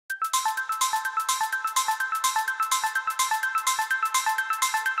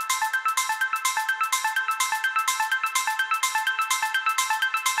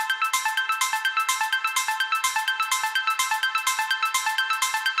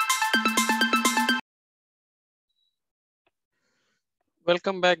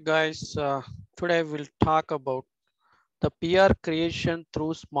welcome back, guys. Today we'll talk about the PR creation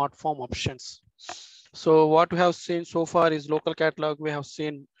through smart form options. So what we have seen so far is local catalog we have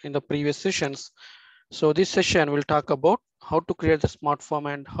seen in the previous sessions. So this session will talk about how to create the smart form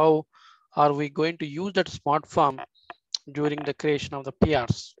and how are we going to use that smart form during the creation of the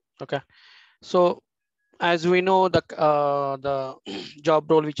PRs. Okay. So as we know, the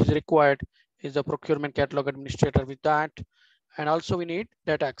job role which is required is the procurement catalog administrator with that. And also we need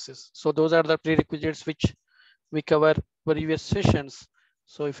data access. So those are the prerequisites which we cover previous sessions.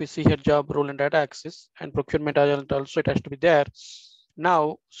 So if you see here job role and data access and procurement agent also it has to be there.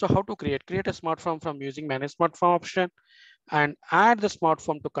 Now, so how to create a smart form from using manage smart form option and add the smart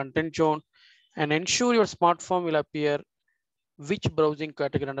form to content zone and ensure your smart form will appear which browsing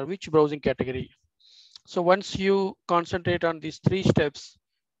category under which browsing category. So once you concentrate on these three steps,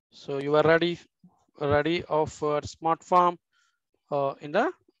 so you are ready of smart form in the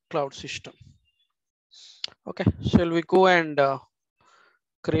cloud system. Okay, shall we go and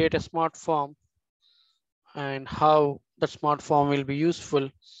create a smart form and how the smart form will be useful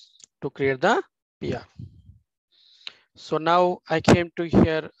to create the PR. So now I came to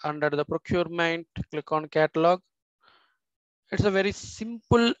here under the procurement, click on catalog. It's a very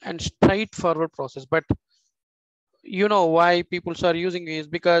simple and straightforward process, but you know why people are using it is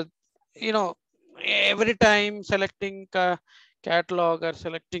because, you know, every time selecting catalog or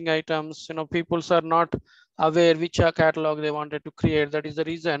selecting items, you know, people are not aware which catalog they wanted to create. That is the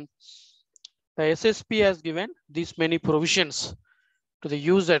reason the SSP has given these many provisions to the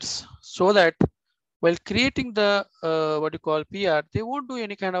users so that while creating the what you call PR, they won't do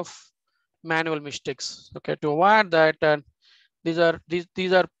any kind of manual mistakes. Okay, to avoid that, and these are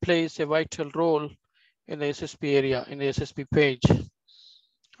plays a vital role in the SSP area, in the SSP page.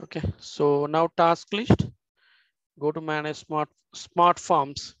 Okay, so now task list, go to manage smart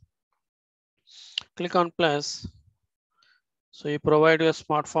forms, click on plus. So you provide your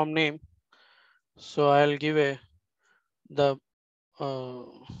smart form name. So I'll give the uh,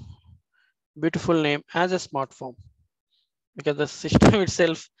 beautiful name as a smart form because the system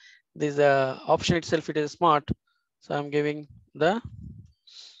itself, this option itself, it is smart. So I'm giving the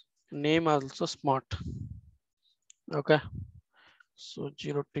name also smart. Okay, so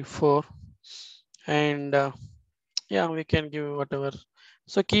 0T4 and yeah, we can give whatever.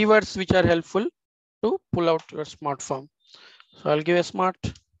 So keywords which are helpful to pull out your smart form. So I'll give a smart.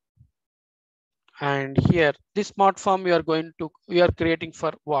 And here, this smart form we are creating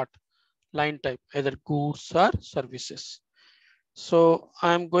for what? Line type, either goods or services. So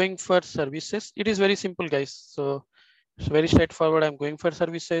I'm going for services. It is very simple, guys. So it's very straightforward. I'm going for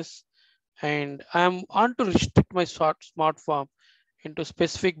services and I'm on to restrict my smart form into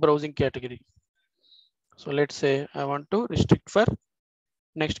specific browsing category. So let's say I want to restrict for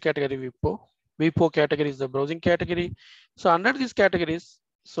next category WIPO. WIPO category is the browsing category. So under these categories,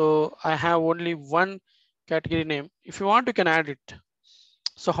 so I have only one category name. If you want, you can add it.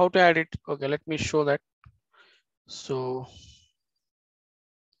 So how to add it? Okay, let me show that. So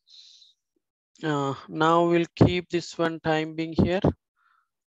now we'll keep this one time being here.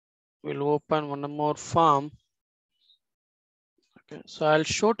 We'll open one more form. Okay, so I'll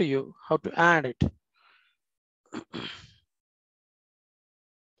show to you how to add it.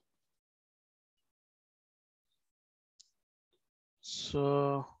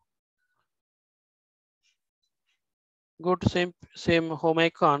 So go to same home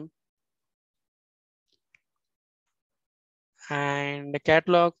icon and the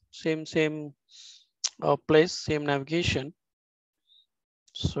catalog, same place, same navigation.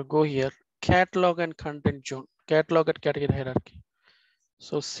 So go here, catalog and content zone, catalog and category hierarchy.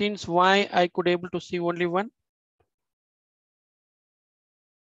 So since why I could able to see only one?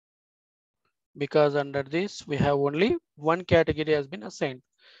 Because under this we have only one category has been assigned.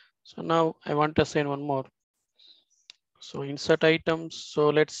 So now I want to assign one more. So insert items. So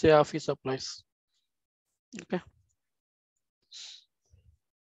let's say office supplies. Okay.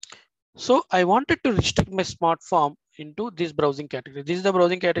 So I wanted to restrict my smart form into this browsing category. This is the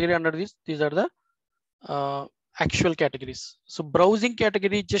browsing category. Under this, these are the actual categories. So browsing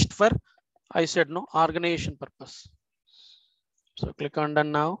category just for, I said no, organization purpose. So click on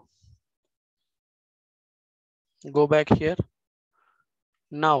done now. Go back here.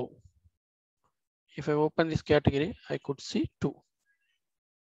 Now, if I open this category, I could see two.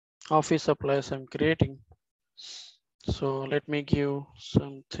 Office supplies I'm creating. So let me give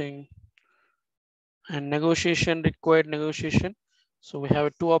something. And negotiation, required negotiation. So we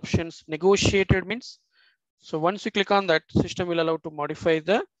have two options. Negotiated means, so once you click on that, system will allow to modify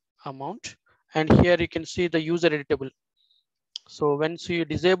the amount. And here you can see the user editable. So once you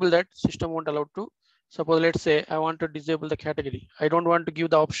disable that, system won't allow to. Suppose let's say I want to disable the category. I don't want to give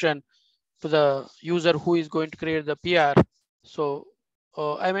the option to the user who is going to create the PR. So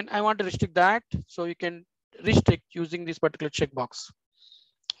I mean, I want to restrict that. So you can restrict using this particular checkbox.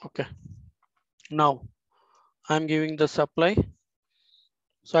 Okay. Now I'm giving the supply.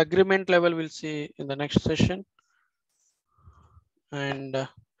 So agreement level we'll see in the next session. And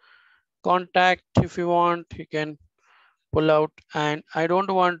contact, if you want, you can pull out, and I don't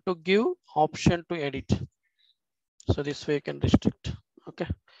want to give option to edit. So this way you can restrict. Okay.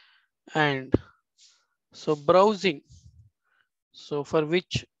 And so browsing. So for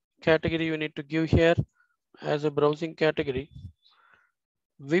which category you need to give here as a browsing category,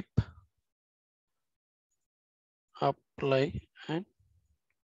 VIP, apply, and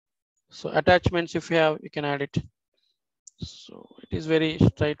so attachments, if you have, you can add it. So it is very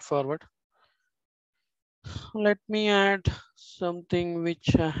straightforward. Let me add something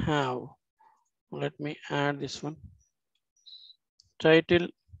which I have. Let me add this one. Title,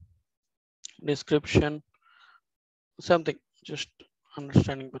 description, something, just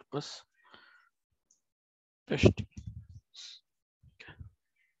understanding purpose. Testing. Okay.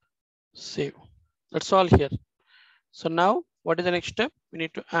 Save. That's all here. So now what is the next step? We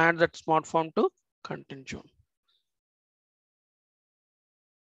need to add that smart form to content zone.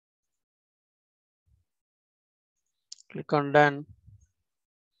 Click on done.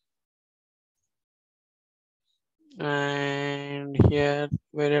 And here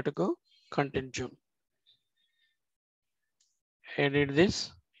where you have to go? Content zone. Edit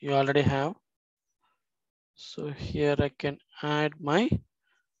this, you already have. So here I can add my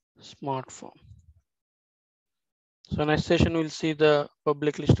smart form. So next session we'll see the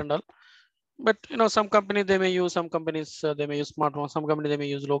public list and all. But you know, some companies they may use, some companies they may use smart form, some companies they may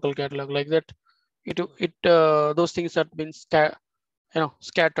use local catalog like that. Those things have been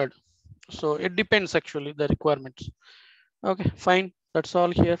scattered. So it depends actually the requirements. Okay, fine. That's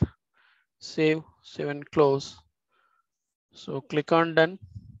all here. Save and close. So click on done.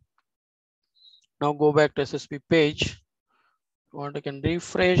 Now go back to SSP page. You want to can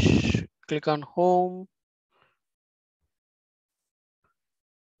refresh, click on home,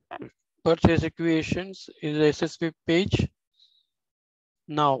 purchase equations is the SSP page.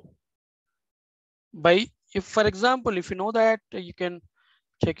 Now, if for example, if you know that you can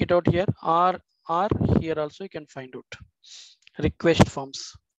check it out here, or here also you can find out request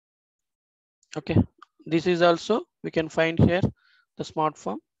forms. Okay, this is also we can find here the smart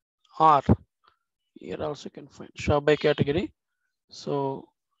form, or here also you can find shop by category. So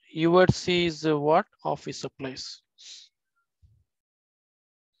your C is what? Office supplies.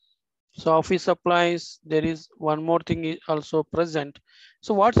 So office supplies, there is one more thing also present.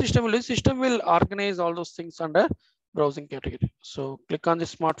 So what system will do? System will organize all those things under browsing category. So click on the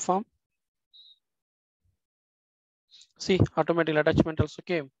smart form. See, automatic attachment also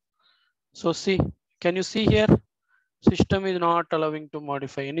came. So see, can you see here? System is not allowing to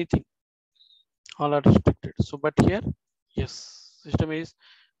modify anything. All are restricted. So, but here, yes, system is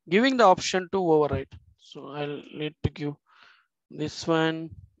giving the option to override. So I'll need to give this one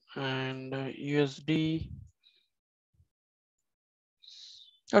and USD.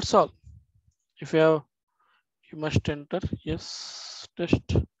 That's all. If you have, you must enter yes,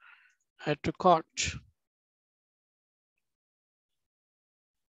 test, add to cart,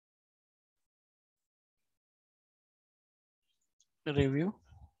 review.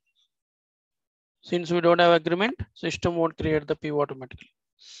 Since we don't have agreement, system won't create the PO automatically.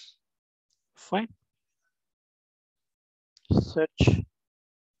 Fine. Search.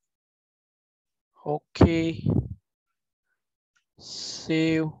 Okay.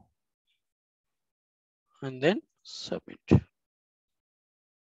 Save. And then submit.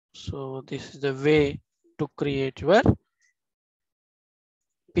 So this is the way to create your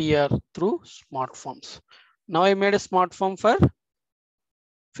PR through smart forms. Now I made a smart form for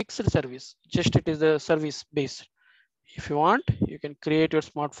fixed service. Just it is a service based. If you want, you can create your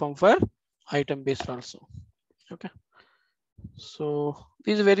smart form for item based also. Okay. So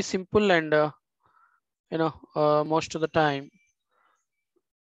this is very simple, and most of the time,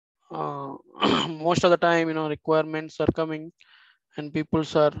 requirements are coming, and people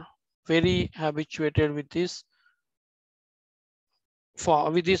are very habituated with this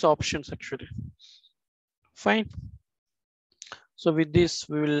with these options actually. Fine. So with this,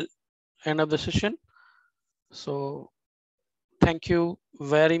 we will end up the session. So thank you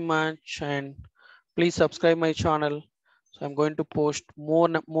very much, and please subscribe my channel. So I'm going to post more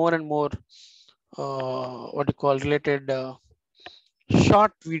and more related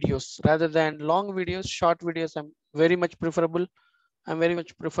short videos rather than long videos. Short videos I'm very much preferable. I'm very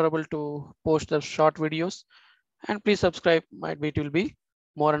much preferable to post the short videos. And please subscribe. Might be it will be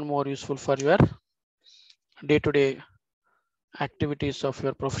more and more useful for your day-to-day activities of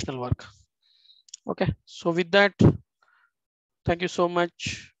your professional work. Okay. So with that, thank you so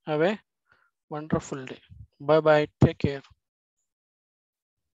much. Have a wonderful day. Bye bye. Take care.